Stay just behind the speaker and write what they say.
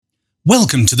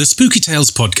Welcome to the Spooky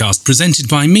Tales podcast presented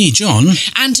by me, John.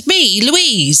 And me,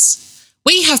 Louise.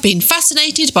 We have been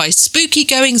fascinated by spooky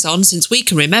goings-on since we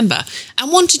can remember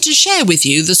and wanted to share with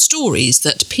you the stories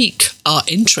that pique our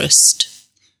interest.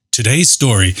 Today's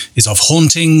story is of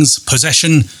hauntings,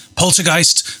 possession,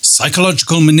 poltergeist,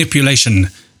 psychological manipulation,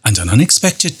 and an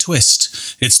unexpected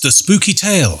twist. It's the spooky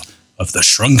tale of the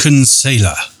Shrunken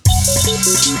Sailor.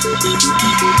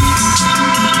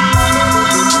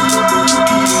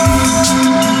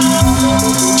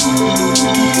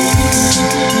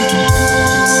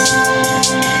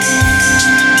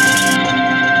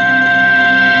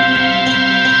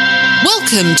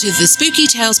 Welcome to the Spooky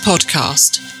Tales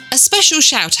podcast. A special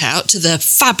shout out to the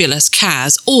fabulous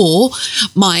Kaz, or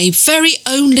my very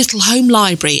own little home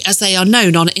library as they are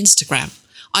known on Instagram.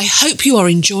 I hope you are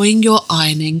enjoying your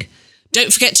ironing.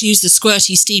 Don't forget to use the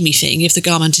squirty steamy thing if the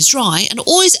garment is dry, and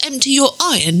always empty your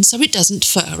iron so it doesn't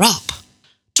fur up.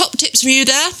 Top tips for you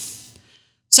there.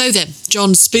 So then,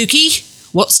 John Spooky,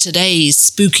 what's today's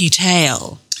spooky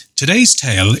tale? Today's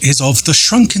tale is of the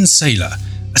Shrunken Sailor,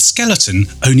 a skeleton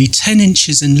only 10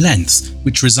 inches in length,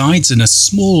 which resides in a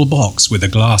small box with a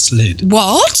glass lid.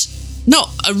 What? Not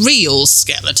a real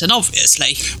skeleton,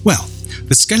 obviously. Well,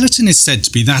 the skeleton is said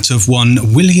to be that of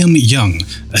one William Young,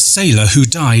 a sailor who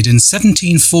died in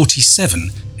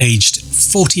 1747, aged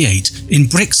 48, in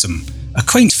Brixham, a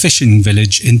quaint fishing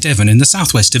village in Devon in the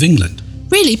southwest of England.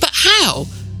 Really? But how?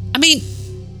 I mean,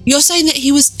 you're saying that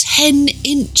he was 10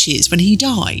 inches when he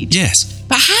died? Yes.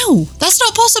 But how? That's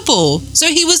not possible. So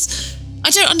he was... I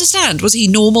don't understand. Was he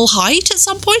normal height at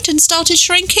some point and started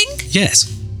shrinking? Yes.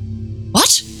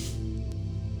 What?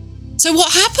 So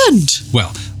what happened?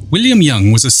 Well, William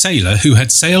Young was a sailor who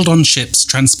had sailed on ships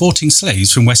transporting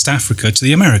slaves from West Africa to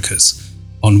the Americas.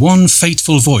 On one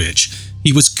fateful voyage,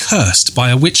 he was cursed by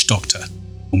a witch doctor,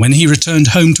 and when he returned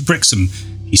home to Brixham,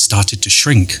 he started to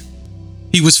shrink.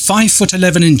 He was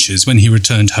 5'11" when he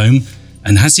returned home,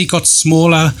 and as he got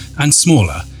smaller and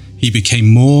smaller, he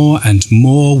became more and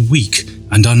more weak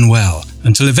and unwell,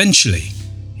 until eventually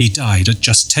he died at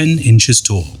just 10 inches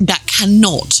tall. That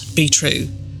cannot be true.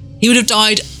 He would have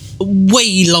died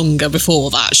way longer before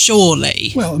that,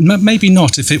 surely. Well, maybe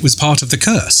not if it was part of the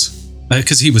curse,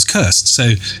 because he was cursed.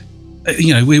 So,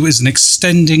 it was an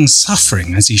extending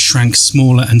suffering as he shrank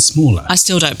smaller and smaller. I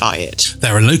still don't buy it.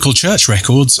 There are local church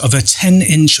records of a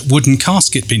 10-inch wooden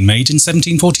casket being made in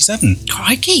 1747.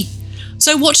 Crikey.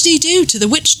 So what did he do to the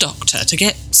witch doctor to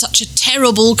get such a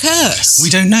terrible curse? We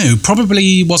don't know.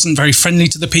 Probably wasn't very friendly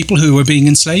to the people who were being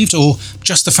enslaved, or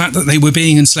just the fact that they were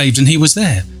being enslaved and he was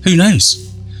there. Who knows?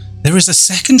 There is a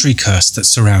secondary curse that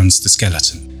surrounds the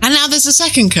skeleton. And now there's a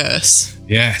second curse?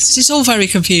 Yes. This is all very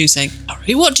confusing.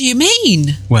 What do you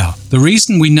mean? Well, the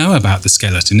reason we know about the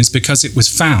skeleton is because it was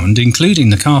found,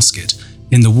 including the casket,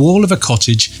 in the wall of a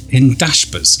cottage in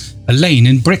Dashbers, a lane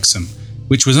in Brixham,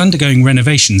 which was undergoing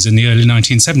renovations in the early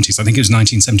 1970s. I think it was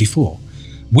 1974.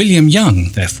 William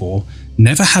Young, therefore,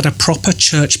 never had a proper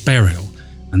church burial,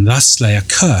 and thus lay a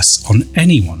curse on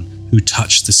anyone who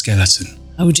touched the skeleton.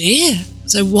 Oh dear.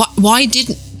 So why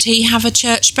didn't he have a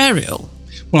church burial?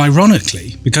 Well,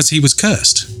 ironically, because he was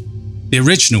cursed. The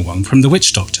original one from the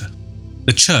witch doctor.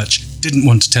 The church didn't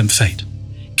want to tempt fate.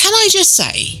 Can I just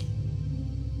say,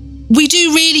 we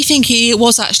do really think he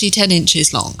was actually 10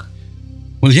 inches long?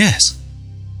 Well, yes.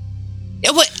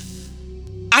 Okay.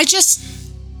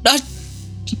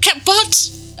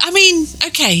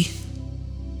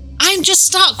 I'm just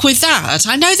stuck with that.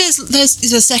 I know there's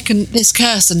this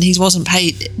curse and he wasn't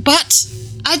paid, but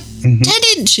 10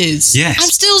 inches. Yes. I'm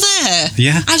still there.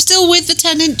 Yeah. I'm still with the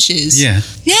 10 inches. Yeah.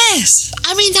 Yes.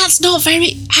 I mean, that's not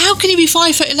very... How can he be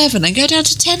 5'11" and go down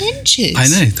to 10 inches? I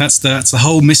know. That's the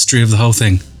whole mystery of the whole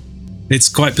thing. It's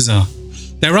quite bizarre.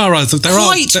 Quite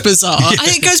bizarre. Yeah. I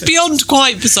think it goes beyond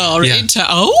quite bizarre. Yeah.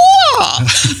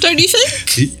 Don't you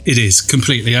think? It is,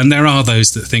 completely. And there are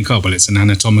those that think, well, it's an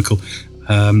anatomical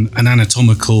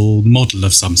model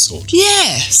of some sort.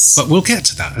 Yes. But we'll get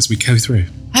to that as we go through.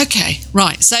 Okay,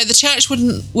 right. So the church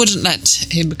wouldn't let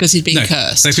him because he'd been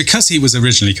cursed. So because he was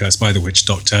originally cursed by the witch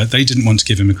doctor, they didn't want to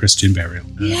give him a Christian burial.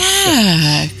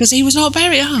 Yeah, because he was not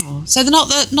buried. Oh, so they're not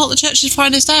the church's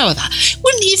finest hour. That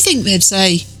wouldn't you think they'd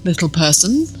say, little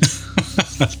person?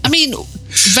 I mean,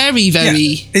 very,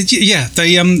 very. Yeah.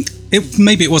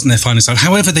 Maybe it wasn't their finest hour.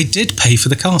 However, they did pay for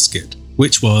the casket,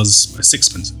 which was a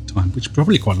sixpence at the time, which is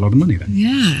probably quite a lot of money then.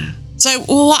 Yeah. So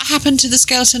what happened to the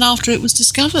skeleton after it was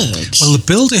discovered? Well, the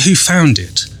builder who found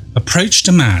it approached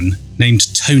a man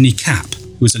named Tony Capp,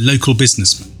 who was a local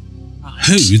businessman. Right.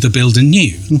 who the builder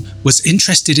knew was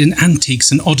interested in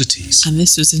antiques and oddities. And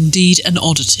this was indeed an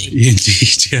oddity.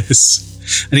 Indeed, yes.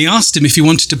 And he asked him if he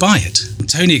wanted to buy it.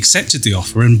 Tony accepted the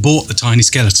offer and bought the tiny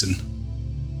skeleton.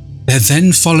 There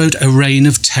then followed a reign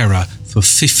of terror for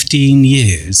 15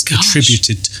 years,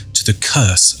 attributed to the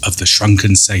curse of the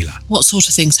Shrunken Sailor. What sort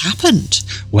of things happened?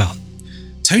 Well,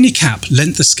 Tony Cap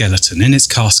lent the skeleton in its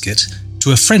casket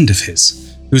to a friend of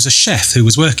his, who was a chef who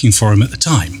was working for him at the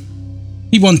time.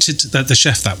 He wanted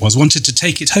to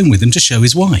take it home with him to show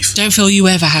his wife. Don't feel you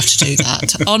ever have to do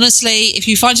that. Honestly, if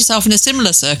you find yourself in a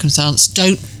similar circumstance,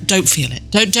 don't feel it.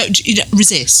 Don't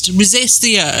resist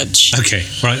the urge. Okay,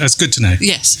 right, that's good to know.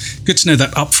 Yes. Good to know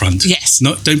that up front. Yes.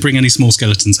 Don't bring any small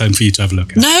skeletons home for you to have a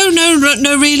look at.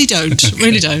 No, really don't. Okay.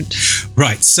 Really don't.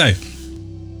 Right, so,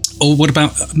 or what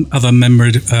about other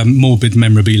morbid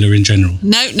memorabilia in general?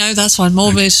 No, that's fine.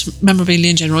 Morbid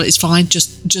memorabilia in general is fine.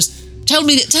 Just tell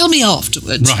me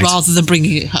afterwards, right, rather than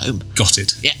bringing it home. Got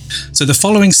it. Yeah. So the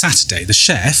following Saturday, the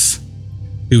chef,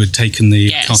 who had taken the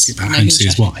casket back home to see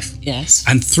his wife,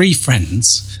 and 3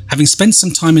 friends, having spent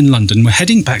some time in London, were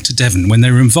heading back to Devon when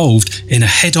they were involved in a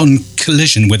head-on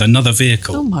collision with another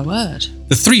vehicle. Oh, my word.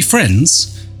 The 3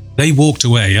 friends, they walked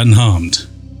away unharmed.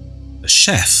 The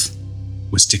chef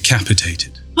was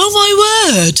decapitated. Oh,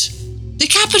 my word.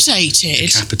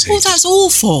 Decapitated? Oh, that's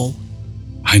awful.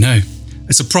 I know.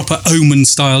 It's a proper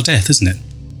Omen-style death, isn't it?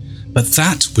 But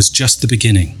that was just the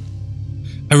beginning.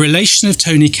 A relation of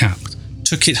Tony Cap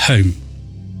took it home.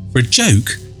 For a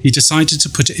joke, he decided to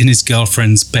put it in his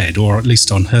girlfriend's bed, or at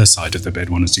least on her side of the bed,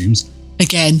 one assumes.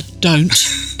 Again, don't.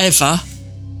 Ever.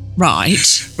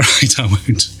 Right. Right, I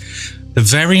won't. The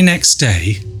very next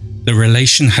day, the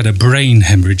relation had a brain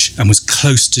hemorrhage and was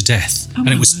close to death. And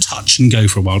it was touch and go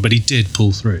for a while, but he did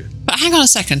pull through. But hang on a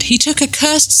second. He took a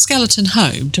cursed skeleton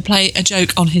home to play a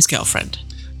joke on his girlfriend.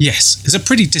 Yes, it's a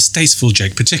pretty distasteful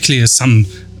joke, particularly as some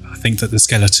think that the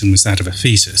skeleton was that of a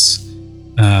fetus.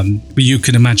 But you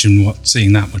can imagine what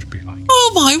seeing that would be like.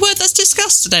 Oh my word, that's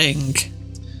disgusting.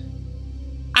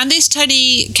 And this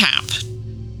Tony Cap,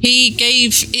 he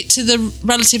gave it to the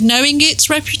relative knowing its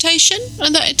reputation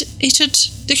and that it had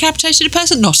decapitated a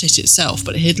person. Not it itself,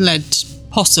 but it had led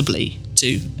possibly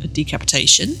to a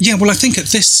decapitation. Yeah, well, I think at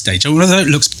this stage, although it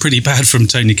looks pretty bad from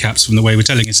Tony Cap's from the way we're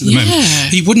telling it at the moment,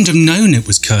 he wouldn't have known it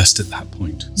was cursed at that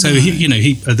point. So,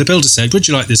 the builder said, would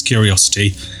you like this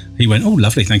curiosity? He went, oh,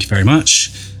 lovely, thank you very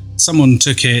much. Someone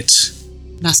took it.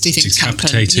 Nasty things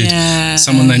decapitated. Yeah.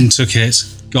 Someone then took it,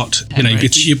 got,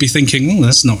 you'd be thinking, oh,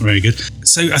 that's not very good.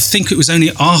 So I think it was only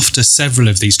after several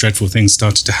of these dreadful things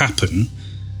started to happen,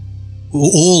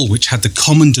 all which had the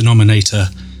common denominator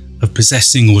of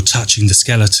possessing or touching the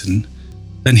skeleton,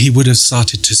 then he would have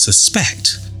started to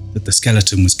suspect that the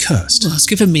skeleton was cursed. Well, it's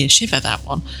given me a shiver, that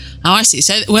one. Oh, I see.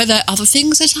 So were there other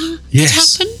things that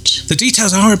happened? The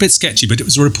details are a bit sketchy, but it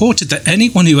was reported that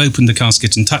anyone who opened the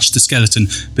casket and touched the skeleton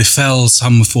befell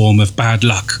some form of bad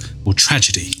luck or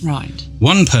tragedy. Right.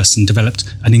 One person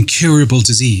developed an incurable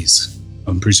disease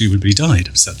and presumably died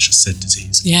of such said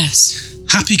disease. Yes.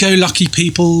 Happy-go-lucky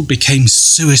people became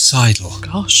suicidal.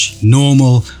 Gosh.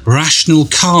 Normal, rational,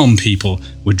 calm people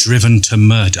were driven to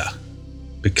murder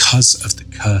because of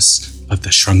the curse of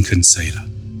the Shrunken Sailor.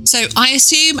 So I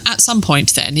assume at some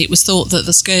point then it was thought that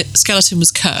the skeleton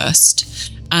was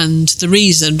cursed and the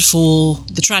reason for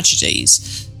the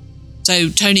tragedies. So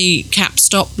Tony Cap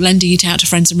stopped lending it out to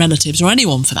friends and relatives, or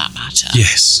anyone for that matter.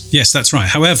 Yes, that's right.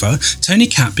 However, Tony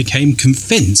Cap became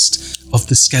convinced of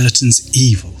the skeleton's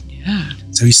evil. Yeah.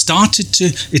 So it started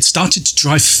to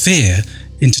drive fear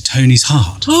into Tony's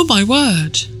heart. Oh my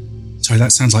word. Sorry,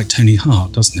 that sounds like Tony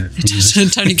Hart, doesn't it? It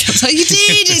does. Tony Cap's like, it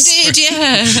did,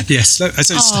 yeah. Yes. So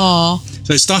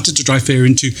it started to drive fear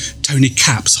into Tony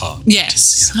Cap's heart.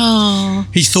 Yes. Yeah.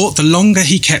 He thought the longer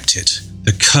he kept it,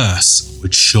 the curse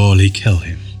would surely kill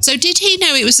him. So did he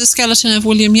know it was the skeleton of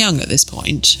William Young at this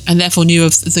point, and therefore knew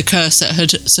of the curse that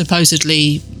had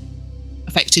supposedly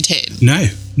affected him?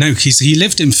 No, he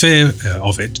lived in fear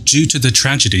of it due to the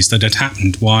tragedies that had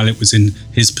happened while it was in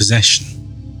his possession.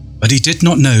 But he did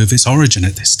not know of its origin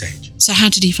at this stage. So how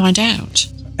did he find out?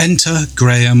 Enter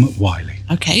Graham Wiley.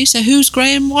 Okay, so who's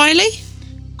Graham Wiley?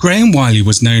 Graham Wiley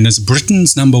was known as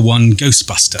Britain's #1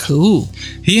 Ghostbuster. Cool.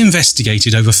 He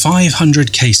investigated over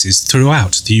 500 cases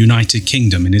throughout the United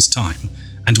Kingdom in his time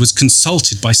and was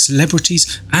consulted by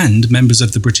celebrities and members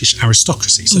of the British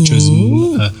aristocracy, such as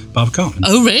Barbara Cartman.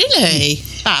 Oh, really?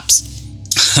 Babs.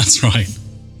 That's right.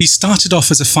 He started off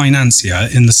as a financier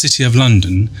in the City of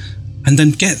London, and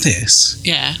then, get this,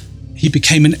 he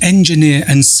became an engineer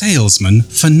and salesman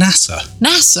for NASA.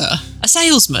 NASA? A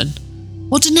salesman?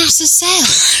 What do NASA sell?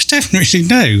 I don't really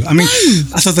know. I mean,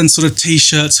 other than sort of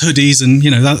T-shirts, hoodies and,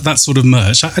 that sort of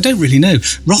merch, I don't really know.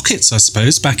 Rockets, I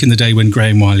suppose, back in the day when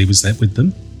Graham Wiley was there with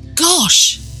them.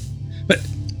 Gosh. But,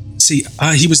 see,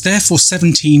 he was there for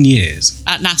 17 years.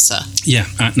 At NASA? Yeah,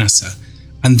 at NASA.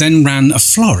 And then ran a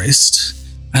florist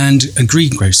and a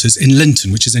greengrocers in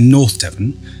Linton, which is in North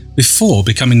Devon, before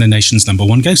becoming the nation's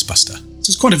 #1 Ghostbuster. So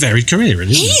it's quite a varied career,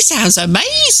 really. He sounds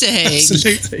amazing.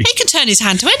 Absolutely. He can turn his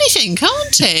hand to anything,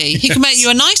 can't he? He can make you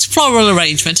a nice floral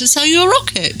arrangement and sell you a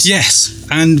rocket. Yes,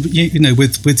 and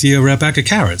with your bag of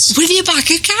carrots. With your bag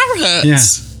of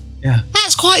carrots. Yeah.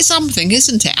 That's quite something,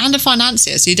 isn't it? And a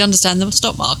financier, so you'd understand the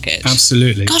stock market.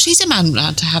 Absolutely. Gosh, he's a man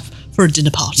to have for a dinner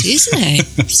party, isn't he?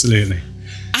 Absolutely.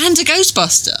 And a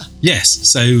Ghostbuster. Yes,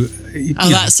 so...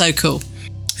 that's so cool.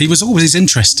 He was always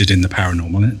interested in the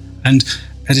paranormal, and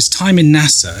at his time in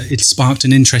NASA, it sparked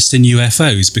an interest in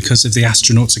UFOs because of the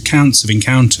astronauts' accounts of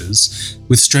encounters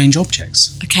with strange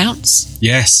objects. Accounts?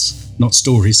 Yes, not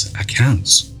stories,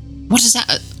 accounts. What is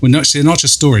that? Well, they're not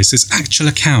just stories, it's actual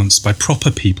accounts by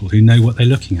proper people who know what they're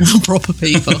looking at. Proper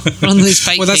people. None of these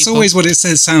fake well, that's people. always what it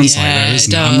sounds like, though,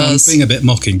 isn't it? I'm being a bit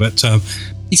mocking, but...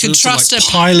 you can trust like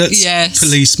pilots,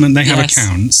 policemen, they have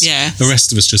accounts. Yeah. The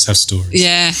rest of us just have stories.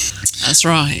 Yeah, that's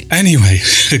right. Anyway,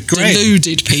 great.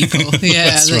 Deluded people. Yeah,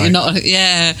 that's right.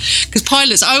 Because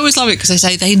pilots, I always love it because they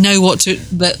say they know what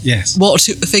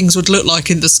things would look like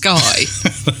in the sky.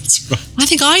 That's right. I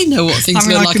think I know what things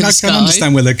look like in the sky. I can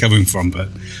understand where they're coming from, but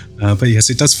yes,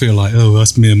 it does feel like,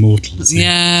 us mere mortals.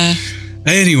 Yeah.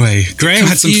 Anyway, Graham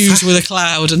had some... Confused with a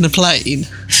cloud and a plane.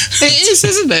 It is,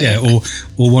 isn't it? Yeah,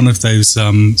 or one of those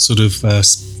sort of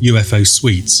UFO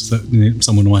suites that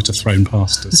someone might have thrown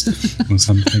past us or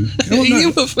something.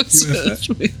 UFO.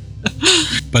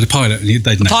 But a pilot,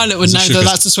 they'd know. A pilot would know that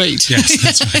that's a suite. Yes,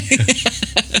 that's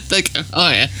right. They go, oh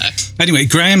yeah. Anyway,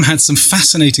 Graham had some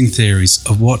fascinating theories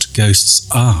of what ghosts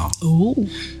are. Ooh.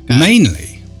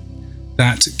 Mainly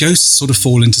that ghosts sort of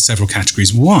fall into several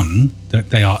categories. One,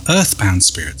 that they are earthbound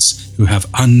spirits who have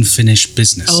unfinished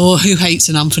business. Oh, who hates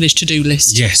an unfinished to-do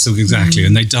list? Yes, exactly.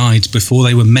 And they died before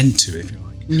they were meant to, if you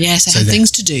like. Yes, they had things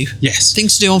to do. Yes.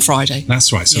 Things to do on Friday.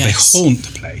 That's right. So they haunt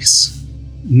the place,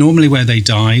 normally where they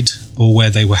died or where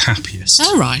they were happiest.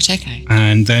 Oh, right, okay.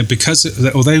 And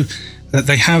although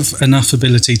they have enough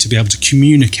ability to be able to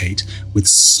communicate with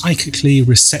psychically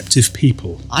receptive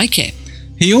people. Like it.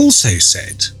 He also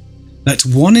said that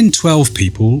 1 in 12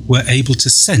 people were able to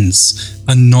sense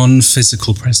a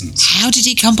non-physical presence. How did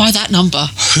he come by that number?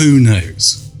 Who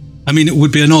knows? I mean, it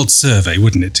would be an odd survey,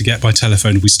 wouldn't it, to get by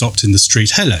telephone if we stopped in the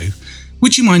street. Hello,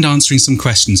 would you mind answering some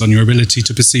questions on your ability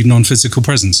to perceive non-physical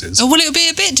presences? Oh, well, it would be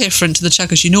a bit different to the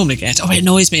chuggers you normally get. Oh, it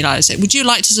annoys me like I say. Would you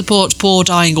like to support poor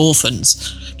dying orphans?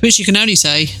 To which you can only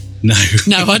say, no.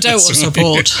 No, I don't want to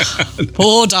support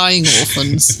poor dying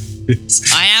orphans.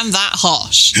 Yes. I am that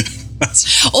harsh.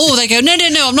 Or they go, no,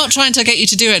 I'm not trying to get you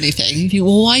to do anything. You think,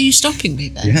 well, why are you stopping me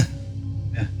then?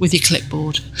 Yeah. With your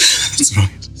clipboard. That's right.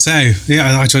 So,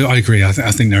 yeah, I agree. I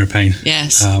think they're a pain.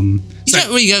 Yes. You don't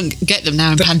really go and get them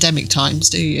now in pandemic times,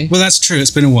 do you? Well, that's true.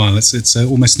 It's been a while. It's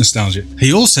almost nostalgic.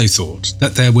 He also thought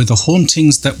that there were the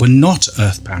hauntings that were not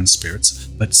earthbound spirits,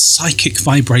 but psychic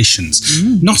vibrations.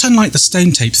 Not unlike the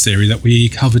stone tape theory that we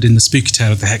covered in the Spooky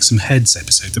Tale of the Hexham Heads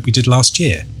episode that we did last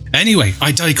year. Anyway,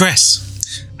 I digress.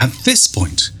 At this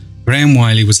point, Graham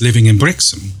Wiley was living in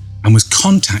Brixham and was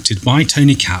contacted by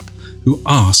Tony Capp, who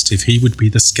asked if he would be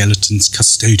the skeleton's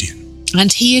custodian.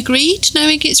 And he agreed,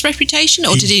 knowing its reputation?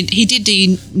 Or he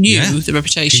knew the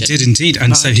reputation? He did indeed.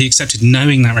 And so he accepted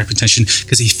knowing that reputation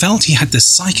because he felt he had the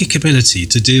psychic ability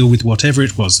to deal with whatever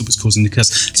it was that was causing the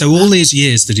curse. So all these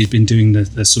years that he'd been doing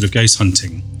the sort of ghost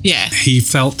hunting, he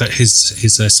felt that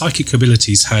his psychic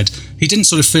abilities he didn't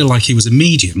sort of feel like he was a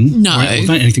medium. No.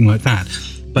 Or anything like that.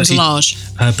 But large.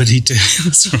 But he did.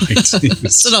 That's right.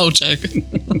 It's an old joke.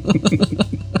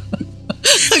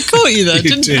 I caught you there,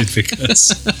 didn't I? You did,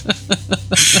 because...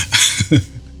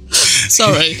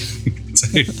 Sorry. So,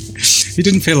 he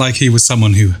didn't feel like he was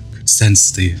someone who could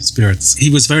sense the spirits. He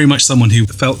was very much someone who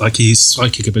felt like his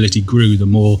psychic ability grew the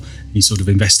more he sort of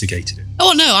investigated it.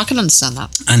 Oh, no, I can understand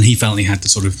that. And he felt he had the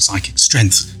sort of psychic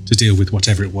strength to deal with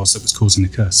whatever it was that was causing the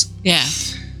curse. Yeah.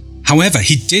 However,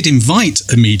 he did invite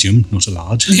a medium, not a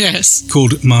large,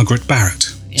 called Margaret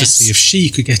Barrett, to see if she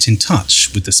could get in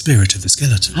touch with the spirit of the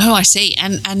skeleton. Oh, I see.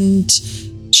 And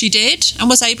she did, and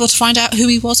was able to find out who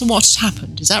he was and what had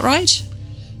happened. Is that right?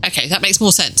 Okay, that makes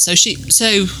more sense.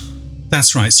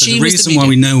 That's right. So the reason why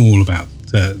we know all about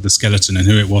the skeleton and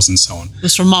who it was and so on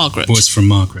was from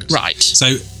Margaret. Right.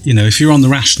 So, if you're on the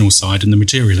rational side and the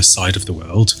materialist side of the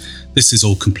world, this is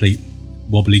all complete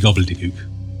wobbly gobbledygook.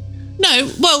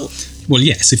 No, well... Well,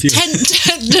 yes, if you...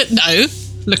 No,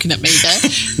 looking at me there.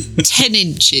 10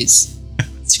 inches.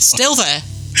 Still there.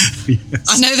 Yes.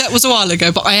 I know that was a while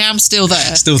ago, but I am still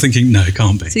there. Still thinking, no, it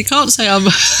can't be. So you can't say I'm...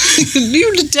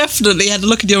 You definitely had a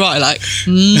look in your eye like...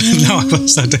 No, I don't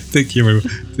think you were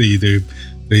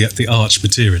the arch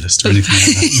materialist or anything like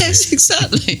that. No. Yes,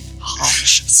 exactly.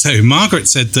 Harsh. So Margaret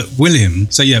said that William...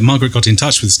 So yeah, Margaret got in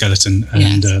touch with the skeleton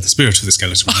and the spirit of the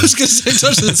skeleton. I was going to say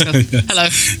touch with the skeleton. Yeah. Hello.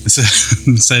 So,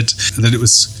 said that it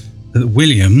was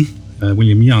William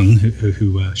Young,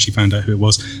 who she found out who it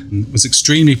was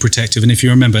extremely protective. And if you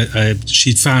remember,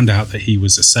 she'd found out that he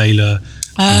was a sailor.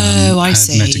 I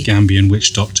see. Met a Gambian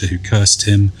witch doctor who cursed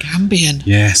him. Gambian?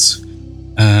 Yes.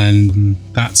 And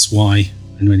that's why...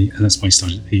 And that's why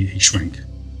he shrank.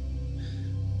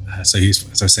 So he was,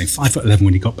 as I was saying, 5'11"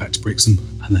 when he got back to Brixham,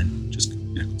 and then just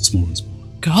got smaller and smaller.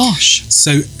 Gosh.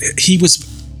 So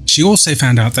she also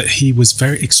found out that he was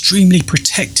extremely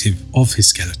protective of his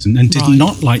skeleton and did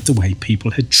not like the way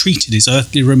people had treated his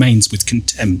earthly remains with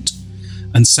contempt,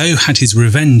 and so had his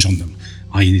revenge on them,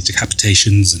 i.e.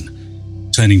 decapitations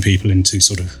and turning people into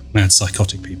sort of mad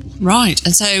psychotic people. Right.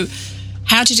 And so...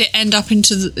 How did it end up in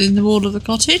the wall of the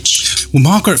cottage? Well,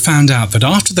 Margaret found out that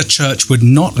after the church would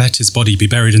not let his body be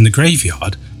buried in the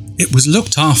graveyard, it was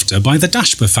looked after by the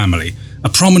Dashper family, a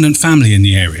prominent family in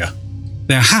the area.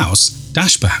 Their house,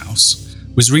 Dashper House,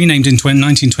 was renamed in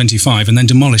 1925 and then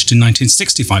demolished in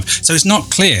 1965, so it's not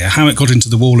clear how it got into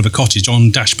the wall of a cottage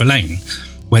on Dashper Lane,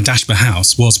 where Dashper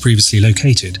House was previously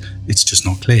located. It's just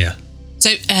not clear.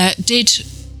 So, did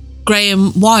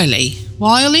Graham Wiley?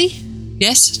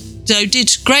 Yes? So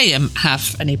did Graham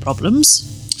have any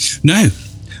problems? No.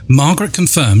 Margaret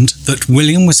confirmed that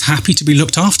William was happy to be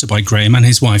looked after by Graham and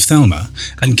his wife Thelma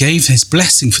and gave his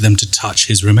blessing for them to touch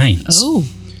his remains. Oh.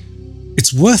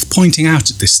 It's worth pointing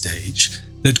out at this stage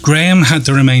that Graham had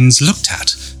the remains looked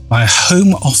at by a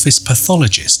Home Office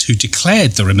pathologist who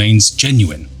declared the remains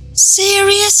genuine.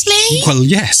 Seriously? Well,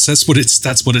 yes, that's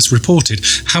what it's reported.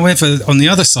 However, on the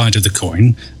other side of the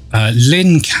coin,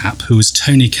 Lynn Capp, who was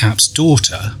Tony Capp's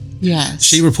daughter... Yes.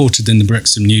 She reported in the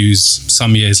Brixham News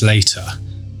some years later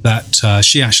that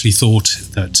she actually thought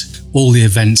that all the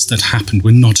events that happened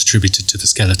were not attributed to the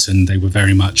skeleton. They were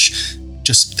very much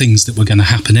just things that were going to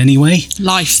happen anyway.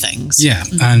 Life things. Yeah,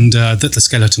 and that the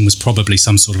skeleton was probably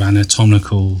some sort of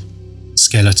anatomical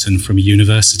skeleton from a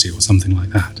university or something like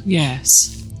that.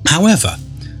 Yes. However,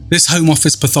 this Home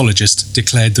Office pathologist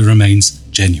declared the remains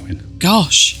genuine.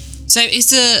 Gosh. So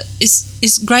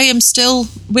is Graham still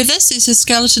with us? Is his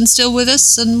skeleton still with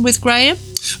us and with Graham?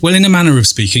 Well, in a manner of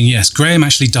speaking, yes. Graham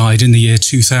actually died in the year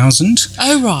 2000.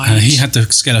 Oh, right. He had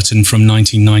the skeleton from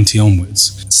 1990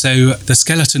 onwards. So the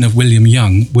skeleton of William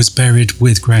Young was buried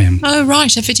with Graham. Oh,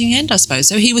 right. A fitting end, I suppose.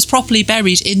 So he was properly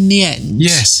buried in the end.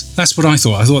 Yes, that's what I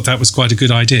thought. I thought that was quite a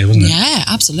good idea, wasn't it? Yeah,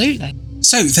 absolutely.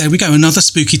 So there we go, another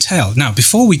spooky tale. Now,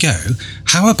 before we go,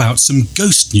 how about some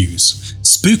ghost news?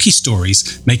 Spooky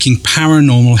stories making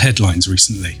paranormal headlines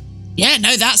recently. Yeah,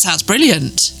 no, that sounds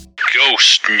brilliant.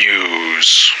 Ghost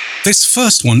news. This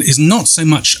first one is not so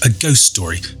much a ghost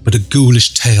story, but a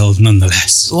ghoulish tale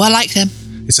nonetheless. Oh, I like them.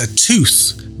 It's a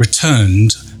tooth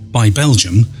returned by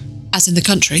Belgium. As in the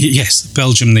country? Yes,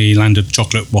 Belgium, the land of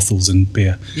chocolate, waffles and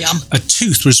beer. Yum. A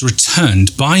tooth was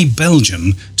returned by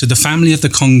Belgium to the family of the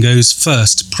Congo's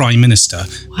first Prime Minister,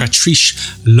 Patrice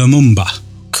Lumumba.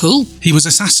 Cool. He was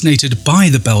assassinated by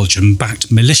the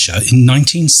Belgium-backed militia in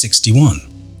 1961.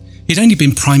 He'd only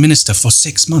been Prime Minister for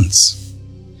 6 months.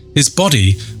 His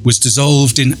body was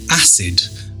dissolved in acid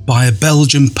by a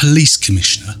Belgian police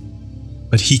commissioner,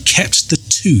 but he kept the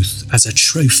tooth as a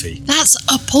trophy. That's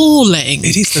appalling.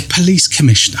 It is the police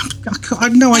commissioner. I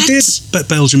have no idea, but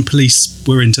Belgian police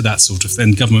were into that sort of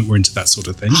thing. Government were into that sort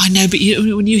of thing. I know, but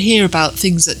when you hear about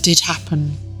things that did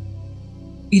happen,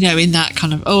 in that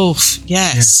kind of,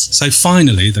 yes. So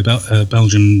finally, the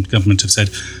Belgian government have said,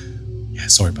 yeah,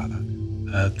 sorry about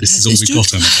that. This is all we've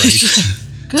got, I'm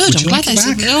afraid. Good, I'm glad they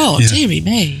said, dearie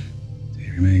me.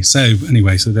 Dearie me. So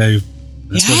anyway, that's what they've done.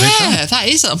 Yeah, that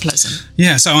is unpleasant.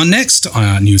 Yeah, so our next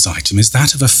news item is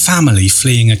that of a family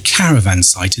fleeing a caravan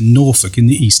site in Norfolk in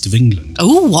the east of England.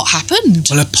 Oh, what happened?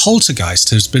 Well, a poltergeist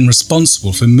has been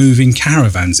responsible for moving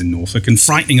caravans in Norfolk and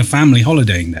frightening a family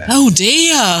holidaying there. Oh,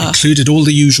 dear. Included all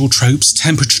the usual tropes,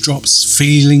 temperature drops,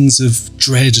 feelings of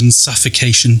dread and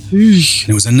suffocation. And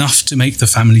it was enough to make the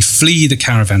family flee the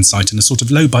caravan site in a sort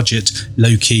of low-budget,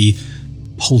 low-key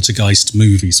poltergeist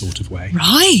movie sort of way.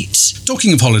 Right.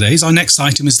 Talking of holidays, our next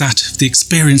item is that of the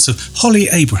experience of Holly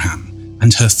Abraham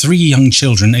and her 3 young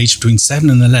children aged between 7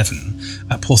 and 11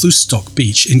 at Porthustock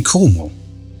Beach in Cornwall.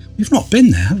 We've not been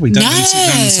there, have we? Down in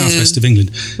the southwest of England.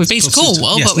 We've been to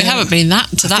Cornwall, but we haven't been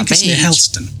to that beach. It's near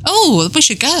Helston. Oh, we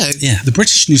should go. Yeah, the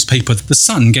British newspaper The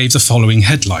Sun gave the following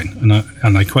headline,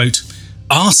 and I quote,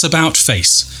 "Arse about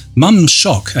face. Mum's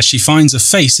shock as she finds a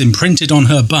face imprinted on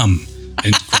her bum."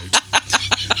 End quote.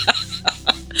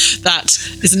 That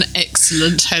is an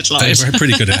excellent headline. They were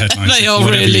pretty good at headlines. They are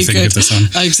really good. Of The Sun.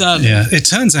 Exactly. Yeah, it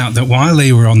turns out that while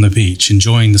they were on the beach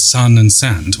enjoying the sun and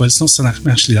sand, well, it's not so that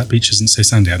actually that beach isn't so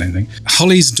sandy, I don't think.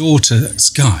 Holly's daughter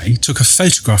Sky took a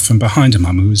photograph from behind her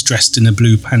mum, who was dressed in a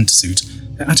blue pantsuit.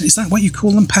 Is that what you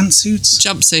call them, pantsuits?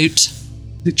 Jumpsuit.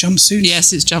 Is it jumpsuit?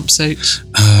 Yes, it's jumpsuit.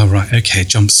 Right, okay,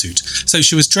 jumpsuit. So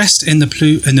she was dressed in the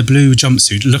blue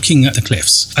jumpsuit, looking at the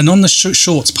cliffs, and on the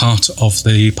shorts part of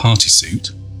the party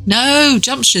suit. No,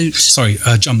 jumpsuit. Sorry,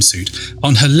 jumpsuit.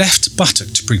 On her left buttock,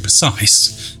 to be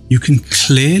precise, you can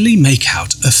clearly make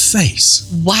out a face.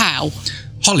 Wow.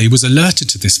 Holly was alerted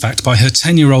to this fact by her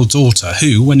 10-year-old daughter,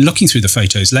 who, when looking through the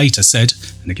photos later, said,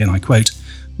 and again I quote,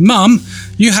 "Mum,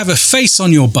 you have a face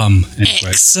on your bum."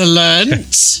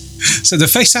 Excellent. So the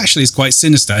face actually is quite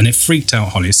sinister, and it freaked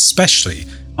out Holly, especially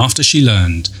after she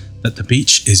learned that the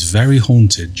beach is very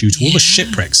haunted due to all the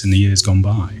shipwrecks in the years gone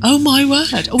by. Oh, my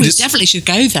word. Oh, we definitely should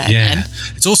go there then.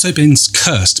 It's also been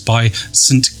cursed by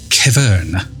St.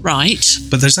 Keverne. Right.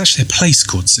 But there's actually a place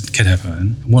called St.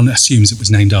 Keverne. One assumes it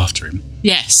was named after him.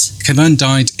 Yes. Keverne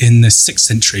died in the 6th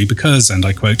century because, and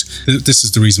I quote, this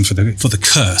is the reason for the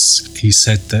curse. He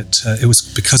said that it was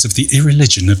because of the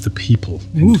irreligion of the people,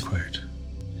 end quote.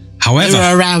 However, they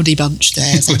were a rowdy bunch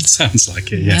there. It sounds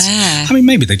like it, yes. Yeah. I mean,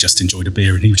 maybe they just enjoyed a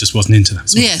beer and he just wasn't into that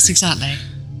sort of thing. Exactly.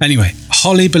 Anyway,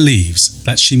 Holly believes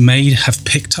that she may have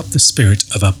picked up the spirit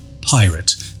of a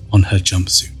pirate on her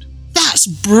jumpsuit. That's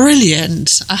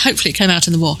brilliant. Hopefully it came out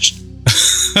in the wash.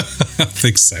 I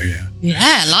think so, yeah.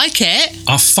 Yeah, I like it.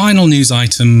 Our final news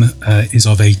item is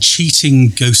of a cheating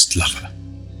ghost lover.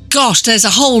 Gosh, there's a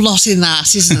whole lot in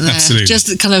that, isn't there? Absolutely.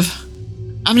 Just kind of...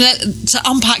 I mean, to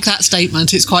unpack that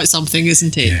statement, it's quite something,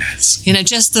 isn't it? Yes. You know,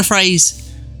 just the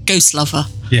phrase ghost lover.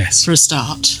 Yes. For a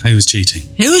start. Who was cheating?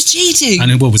 Who was cheating?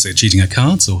 And what was it? Cheating at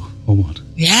cards or what?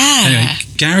 Yeah. Anyway,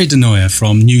 Gary Denoyer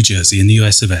from New Jersey in the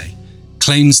US of A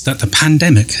claims that the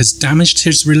pandemic has damaged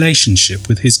his relationship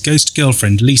with his ghost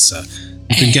girlfriend Lisa,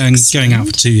 who'd been going out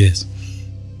for 2 years.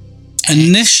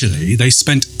 Initially, they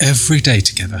spent every day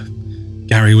together.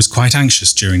 Gary was quite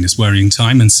anxious during this worrying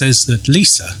time and says that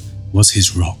Lisa was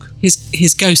his rock.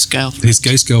 His ghost girlfriend. His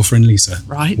ghost girlfriend, Lisa,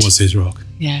 right, was his rock.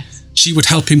 Yes. She would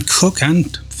help him cook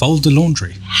and fold the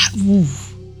laundry. Ooh.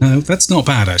 No, that's not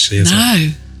bad, actually, is it?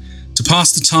 No. To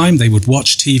pass the time, they would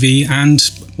watch TV and,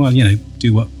 well, you know,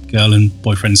 do what girl and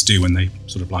boyfriends do when they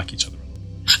sort of like each other.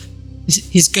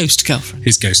 His ghost girlfriend.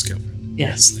 His ghost girlfriend.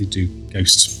 Yes. They do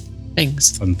ghost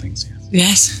things. Fun things, yes.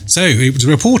 Yes. So it was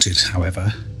reported,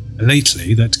 however,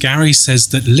 lately that Gary says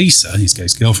that Lisa, his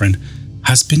ghost girlfriend,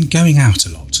 has been going out a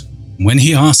lot. When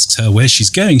he asks her where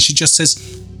she's going, she just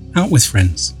says, out with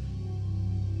friends.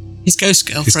 His ghost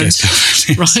girlfriend. His ghost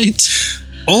girlfriend. Right.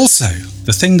 Also,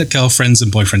 the thing that girlfriends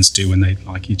and boyfriends do when they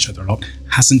like each other a lot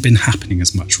hasn't been happening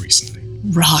as much recently.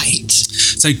 Right.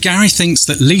 So Gary thinks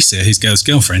that Lisa, his ghost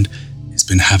girlfriend, has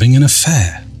been having an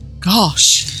affair.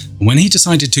 Gosh. And when he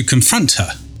decided to confront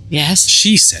her, yes,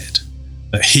 she said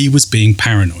that he was being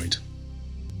paranoid.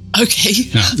 Okay.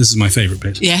 Now, this is my favourite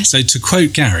bit. Yes. So to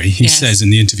quote Gary, he says in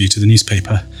the interview to the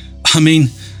newspaper, I mean,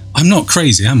 I'm not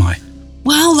crazy, am I?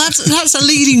 Well, that's a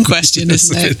leading question,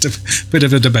 isn't it? A bit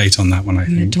of a debate on that one, I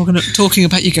think. Talking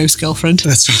about your ghost girlfriend.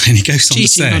 That's right. And he goes on to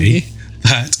say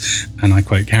that, and I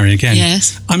quote Gary again,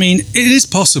 yes, I mean, it is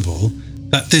possible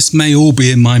that this may all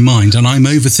be in my mind and I'm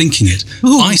overthinking it.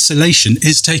 Ooh. Isolation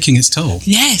is taking its toll.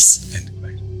 Yes.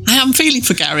 I am feeling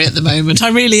for Gary at the moment. I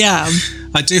really am.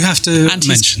 I do have to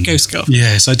mention... ghost girlfriend.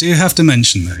 Yes, I do have to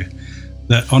mention, though,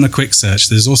 that on a quick search,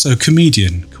 there's also a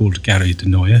comedian called Gary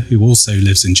Denoyer, who also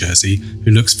lives in Jersey,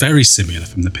 who looks very similar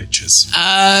from the pictures.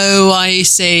 Oh, I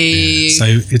see. Yeah, so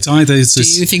it's either...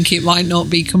 Do you think it might not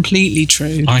be completely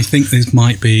true? I think this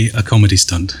might be a comedy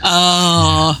stunt.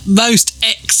 Oh, most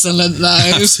excellent,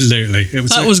 though. Absolutely.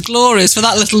 That was glorious for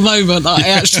that little moment. I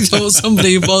actually thought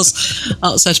somebody was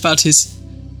upset about his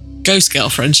ghost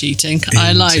girlfriend cheating. Indeed.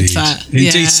 I liked that.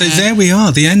 Indeed. Yeah. So there we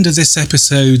are, the end of this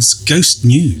episode's Ghost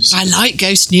News. I like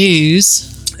Ghost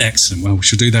News. Excellent. Well, we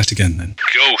shall do that again then.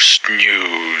 Ghost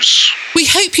News. We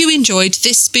hope you enjoyed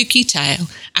this spooky tale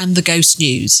and the Ghost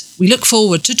News. We look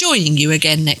forward to joining you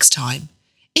again next time.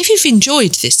 If you've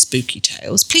enjoyed this spooky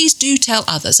tales, please do tell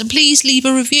others and please leave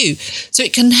a review so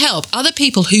it can help other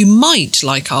people who might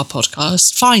like our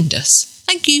podcast find us.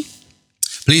 Thank you.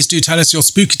 Please do tell us your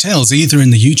spooky tales either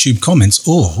in the YouTube comments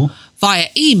or via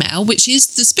email, which is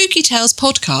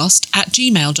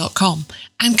thespookytalespodcast@gmail.com.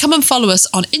 And come and follow us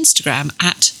on Instagram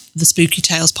at The Spooky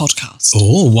Tales Podcast.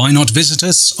 Or why not visit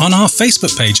us on our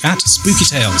Facebook page at Spooky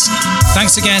Tales.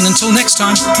 Thanks again. Until next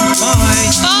time. Bye.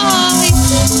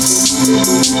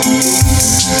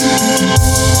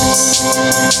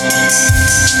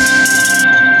 Bye.